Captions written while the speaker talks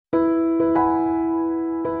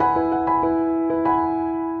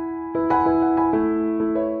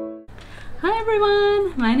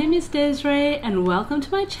is Desiree and welcome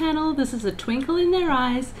to my channel. This is A Twinkle in Their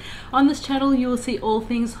Eyes. On this channel you will see all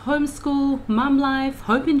things homeschool, mum life,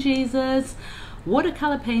 hope in Jesus,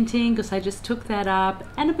 watercolor painting because I just took that up,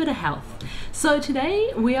 and a bit of health. So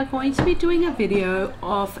today we are going to be doing a video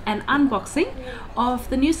of an unboxing of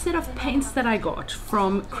the new set of paints that I got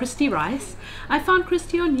from Kristy Rice. I found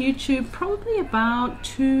Kristy on YouTube probably about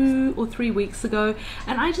 2 or 3 weeks ago,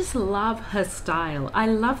 and I just love her style. I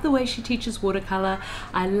love the way she teaches watercolor.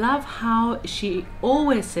 I love how she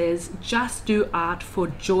always says just do art for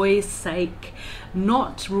joy's sake,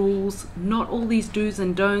 not rules, not all these do's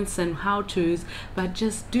and don'ts and how-tos, but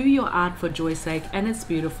just do your art for joy's sake, and it's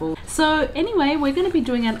beautiful. So anyway, we're going to be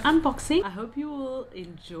doing an unboxing. I hope you will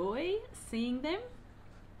enjoy seeing them.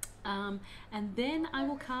 And then I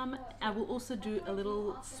will also do a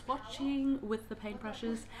little swatching with the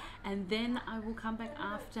paintbrushes, and then I will come back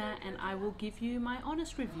after and I will give you my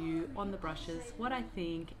honest review on the brushes, what I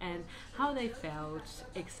think and how they felt,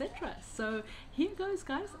 etc. So here goes,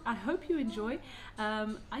 guys. I hope you enjoy.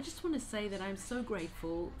 I just want to say that I'm so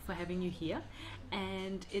grateful for having you here,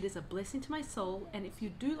 and it is a blessing to my soul. And if you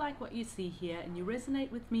do like what you see here and you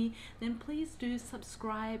resonate with me, then please do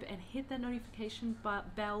subscribe and hit that notification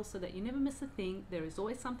bell so that you never miss a thing. There is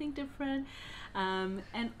always something different.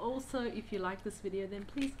 And also, if you like this video, then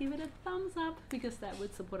please give it a thumbs up, because that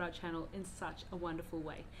would support our channel in such a wonderful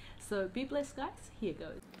way. So be blessed, guys. Here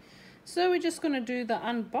goes. So we're just going to do the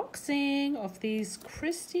unboxing of these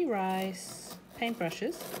Kristy Rice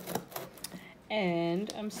paintbrushes,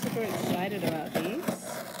 and I'm super excited about these.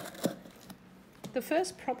 The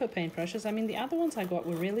first proper paintbrushes, I mean the other ones I got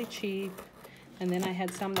were really cheap, and then I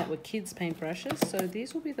had some that were kids paintbrushes, so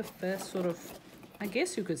these will be the first sort of, I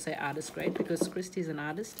guess you could say, artist grade, because Kristy's an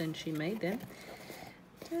artist and she made them.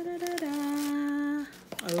 Da-da-da-da.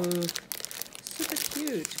 Oh, super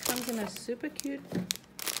cute. Comes in a super cute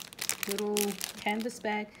little canvas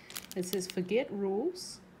bag. It says forget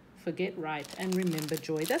rules, forget right, and remember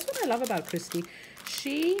joy. That's what I love about Kristy.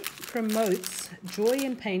 She promotes joy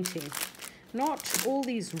in painting, not all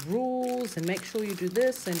these rules and make sure you do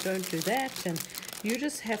this and don't do that, and you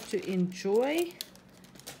just have to enjoy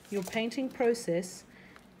your painting process.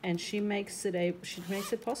 And she makes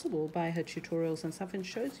it possible by her tutorials and stuff, and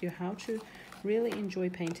shows you how to really enjoy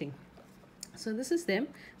painting. So this is them.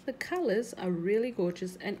 The colors are really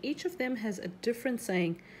gorgeous, and each of them has a different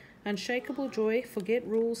saying. Unshakable joy, forget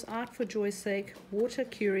rules, art for joy's sake, water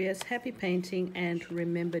curious, happy painting, and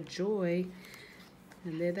remember joy.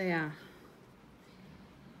 And there they are.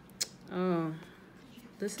 Oh,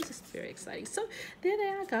 this is very exciting. So there they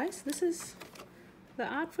are, guys. This is the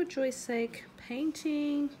art for joy's sake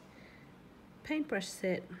paintbrush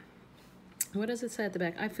set. What does it say at the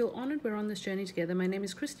back? I feel honored we're on this journey together. My name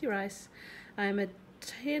is Kristy Rice. I am a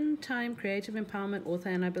 10-time creative empowerment author,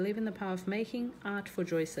 and I believe in the power of making art for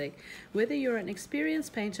joy's sake. Whether you're an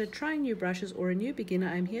experienced painter trying new brushes or a new beginner,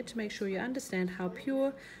 I'm here to make sure you understand how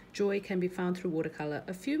pure joy can be found through watercolor.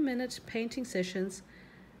 A few minute painting session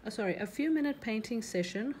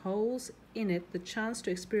holds in it the chance to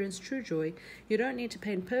experience true joy. You don't need to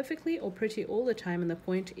paint perfectly or pretty all the time, and the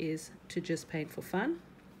point is to just paint for fun.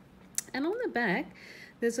 And on the back,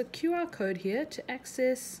 there's a QR code here to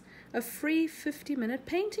access a free 50-minute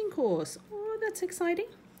painting course. Oh, that's exciting.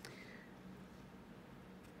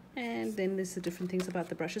 And then there's the different things about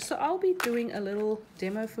the brushes. So I'll be doing a little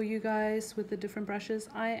demo for you guys with the different brushes.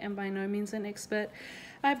 I am by no means an expert.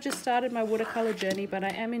 I've just started my watercolor journey, but I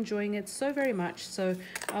am enjoying it so very much. So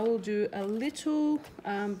I will do a little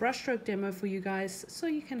brushstroke demo for you guys, so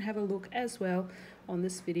you can have a look as well on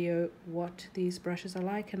this video what these brushes are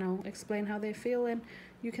like, and I'll explain how they feel, and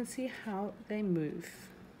you can see how they move.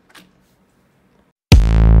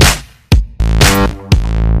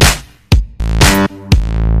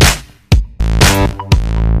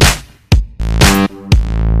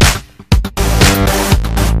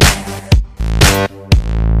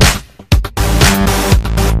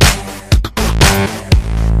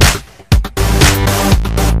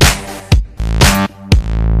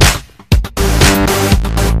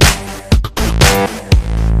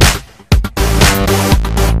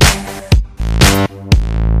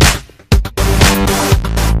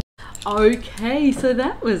 Okay, so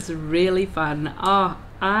that was really fun. Oh,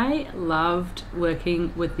 I loved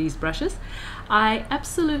working with these brushes. I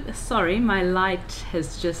absolutely, sorry, my light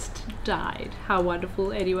has just died. How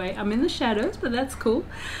wonderful. Anyway, I'm in the shadows, but that's cool.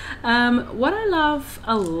 What I love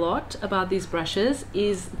a lot about these brushes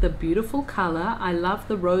is the beautiful color. I love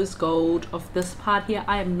the rose gold of this part here.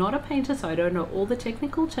 I am not a painter, so I don't know all the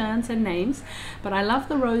technical terms and names, but I love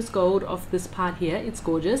the rose gold of this part here. It's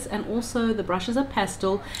gorgeous. And also the brushes are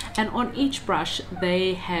pastel, and on each brush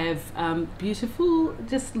they have beautiful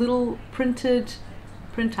just little printed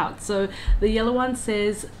printout. So the yellow one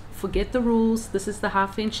says forget the rules, this is the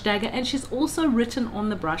 1/2" dagger, and she's also written on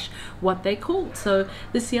the brush what they call. So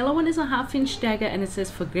this yellow one is a 1/2" dagger, and it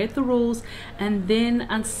says forget the rules, and then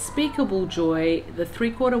unspeakable joy, the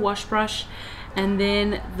 3/4 wash brush, and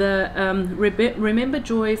then the remember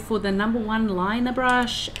joy for the #1 liner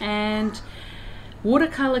brush, and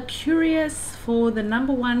watercolor curious for the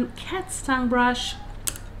 #1 cat's tongue brush,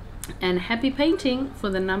 and happy painting for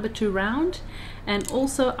the #2 round, and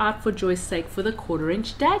also art for joy's sake for the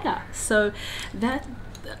 1/4" dagger. So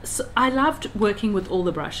I loved working with all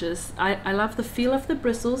the brushes. I love the feel of the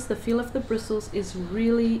bristles. The feel of the bristles is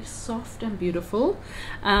really soft and beautiful.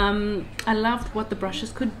 I loved what the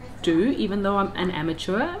brushes could do, even though I'm an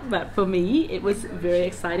amateur, but for me it was very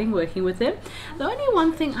exciting working with them. The only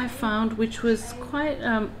one thing I found which was quite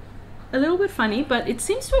a little bit funny, but it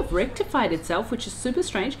seems to have rectified itself, which is super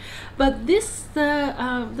strange, but this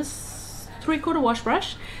 3/4 wash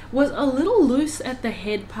brush was a little loose at the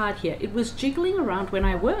head part here. It was jiggling around when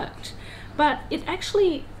I worked, but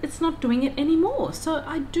it's not doing it anymore. So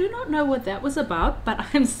I do not know what that was about, but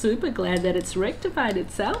I'm super glad that it's rectified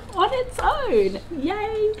itself on its own.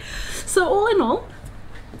 Yay! So all in all,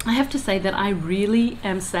 I have to say that I really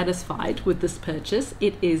am satisfied with this purchase.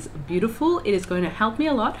 It is beautiful. It is going to help me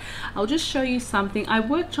a lot. I'll just show you something I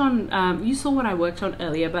worked on. You saw what I worked on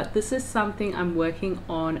earlier, but this is something I'm working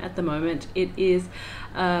on at the moment. It is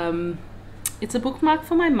it's a bookmark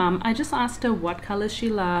for my mum. I just asked her what colors she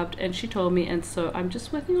loved, and she told me, and so I'm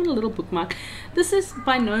just working on a little bookmark. This is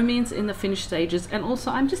by no means in the finished stages, and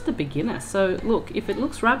also I'm just a beginner, so look, if it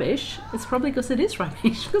looks rubbish, it's probably because it is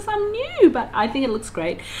rubbish, because I'm new, but I think it looks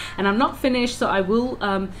great. And I'm not finished, so I will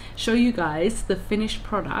show you guys the finished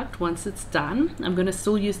product once it's done. I'm going to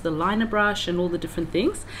still use the liner brush and all the different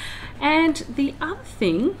things. And the other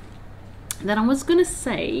thing that I was going to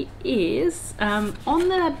say is on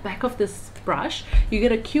the back of this brush you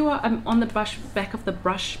get a QR on the back of the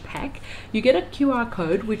brush pack you get a QR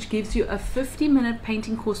code which gives you a 50-minute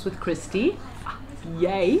painting course with Kristy.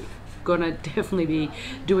 Yay, gonna definitely be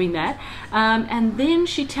doing that. And then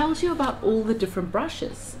she tells you about all the different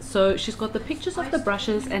brushes. So she's got the pictures of the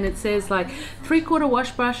brushes, and it says like 3/4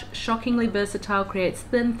 wash brush, shockingly versatile, creates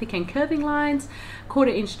thin, thick and curving lines.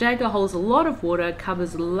 1/4" dagger holds a lot of water,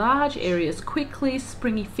 covers large areas quickly,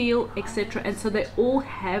 springy feel, etc. And so they all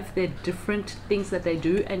have their different things that they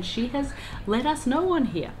do, and she has let us know on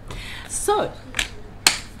here. So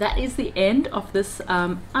that is the end of this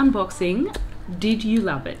unboxing. Did you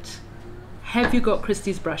love it? Have you got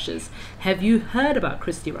Kristy's brushes? Have you heard about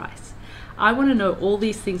Kristy Rice? I want to know all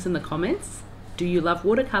these things in the comments. Do you love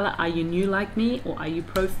watercolor? Are you new like me, or are you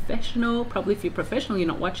professional? Probably if you're professional, you're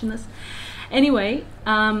not watching this. Anyway,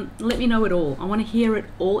 let me know it all. I want to hear it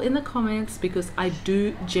all in the comments, because I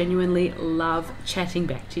do genuinely love chatting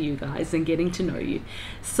back to you guys and getting to know you.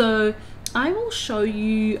 So I will show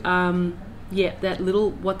you yeah,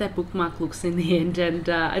 what that bookmark looks in the end, and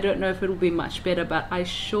I don't know if it'll be much better, but I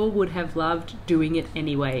sure would have loved doing it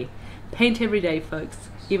anyway. Paint every day, folks,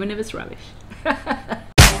 even if it's rubbish.